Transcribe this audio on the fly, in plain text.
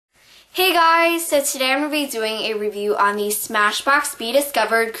Hey guys, so today I'm going to be doing a review on the Smashbox Be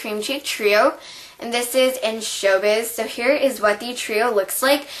Discovered Cream Cheek Trio, and this is in Showbiz. So here is what the trio looks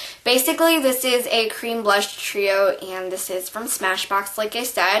like. Basically, this is a cream blush trio, and this is from Smashbox, like I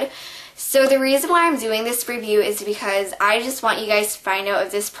said. So the reason why I'm doing this review is because I just want you guys to find out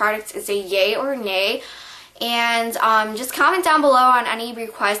if this product is a yay or nay, and just comment down below on any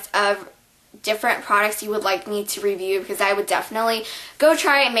requests of different products you would like me to review, because I would definitely go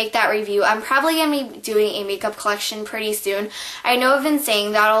try and make that review. I'm probably going to be doing a makeup collection pretty soon. I know I've been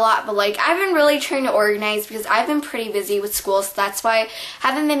saying that a lot, but I've been really trying to organize because I've been pretty busy with school, so that's why I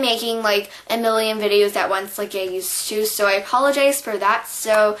haven't been making a million videos at once like I used to, so I apologize for that.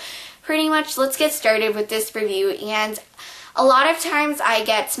 So pretty much let's get started with this review. And a lot of times I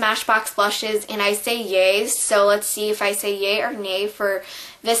get Smashbox blushes and I say yay, so let's see if I say yay or nay for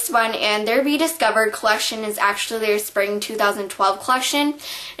this one. And their Be Discovered collection is actually their Spring 2012 collection.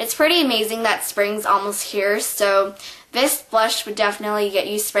 It's pretty amazing that spring's almost here, so this blush would definitely get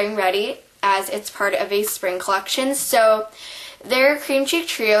you spring ready as it's part of a spring collection. So their Cream Cheek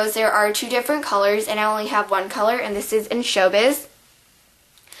Trios, there are two different colors, and I only have one color, and this is in Showbiz.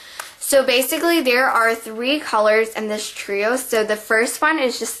 So basically there are three colors in this trio. So the first one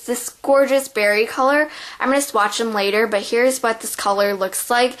is just this gorgeous berry color. I'm going to swatch them later, but here's what this color looks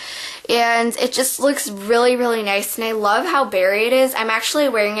like. And it just looks really, really nice, and I love how berry it is. I'm actually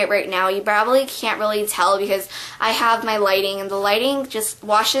wearing it right now. You probably can't really tell because I have my lighting, and the lighting just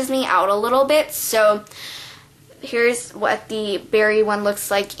washes me out a little bit. So here's what the berry one looks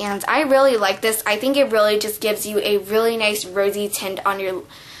like, and I really like this. I think it really just gives you a really nice rosy tint on your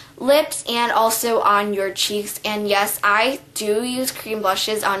lips and also on your cheeks. And yes, I do use cream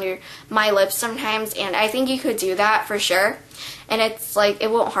blushes on my lips sometimes, and I think you could do that for sure. And it's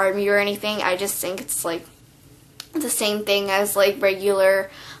it won't harm you or anything. I just think it's the same thing as regular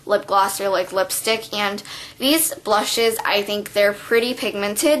lip gloss or lipstick. And these blushes, I think they're pretty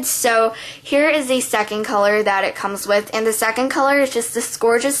pigmented. So here is the second color that it comes with, and the second color is just this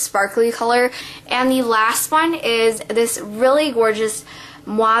gorgeous sparkly color, and the last one is this really gorgeous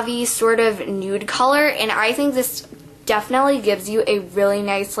mauve sort of nude color. And I think this definitely gives you a really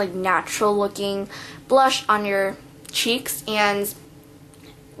nice natural looking blush on your cheeks. And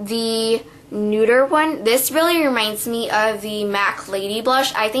the nuder one, this really reminds me of the MAC Lady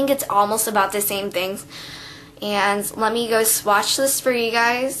blush. I think it's almost about the same things. And let me go swatch this for you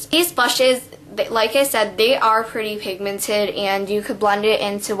guys. These blushes, like I said, they are pretty pigmented, and you could blend it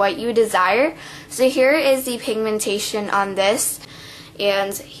into what you desire. So here is the pigmentation on this.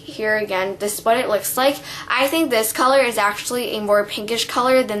 And here again, this is what it looks like. I think this color is actually a more pinkish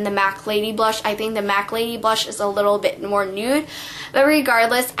color than the MAC Lady blush. I think the MAC Lady blush is a little bit more nude. But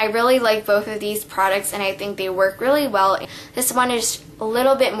regardless, I really like both of these products, and I think they work really well. This one is a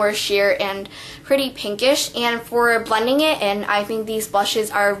little bit more sheer and pretty pinkish. And for blending it in, I think these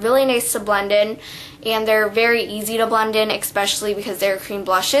blushes are really nice to blend in. And they're very easy to blend in, especially because they're cream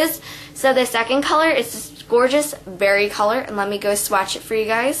blushes. So the second color is this gorgeous berry color, and let me go swatch it for you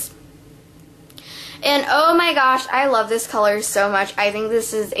guys. And oh my gosh, I love this color so much. I think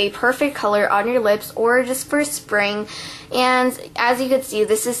this is a perfect color on your lips or just for spring. And as you can see,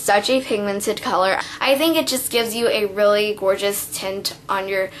 this is such a pigmented color. I think it just gives you a really gorgeous tint on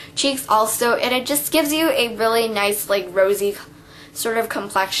your cheeks also, and it just gives you a really nice rosy sort of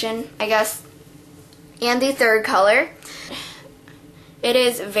complexion, I guess. And the third color, it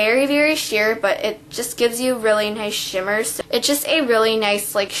is very, very sheer, but it just gives you really nice shimmers. So it's just a really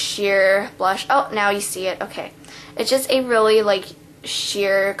nice sheer blush. Oh, now you see it. Okay. It's just a really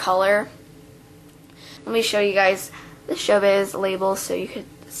sheer color. Let me show you guys the Showbiz label so you could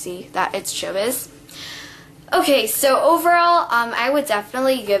see that it's Showbiz. Okay, so overall, I would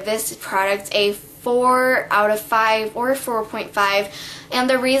definitely give this product a 4 out of 5 or 4.5. And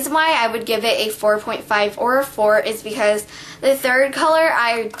the reason why I would give it a 4.5 or a 4 is because the third color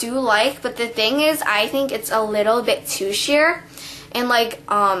I do like, but the thing is I think it's a little bit too sheer, and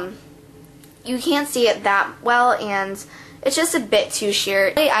you can't see it that well, and it's just a bit too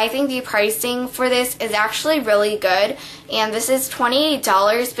sheer. I think the pricing for this is actually really good, and this is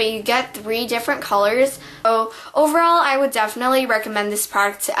 $28, but you get 3 different colors. So overall, I would definitely recommend this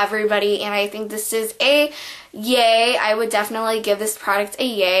product to everybody, and I think this is a yay. I would definitely give this product a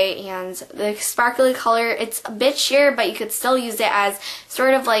yay. And the sparkly color, it's a bit sheer, but you could still use it as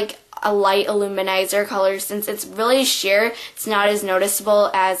sort of a light illuminizer color. Since it's really sheer, it's not as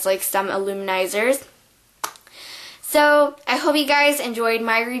noticeable as some illuminizers. So I hope you guys enjoyed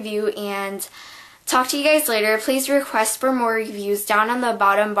my review, and talk to you guys later. Please request for more reviews down on the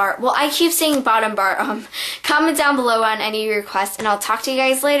bottom bar. Well, I keep saying bottom bar. Comment down below on any requests, and I'll talk to you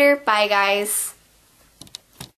guys later. Bye, guys.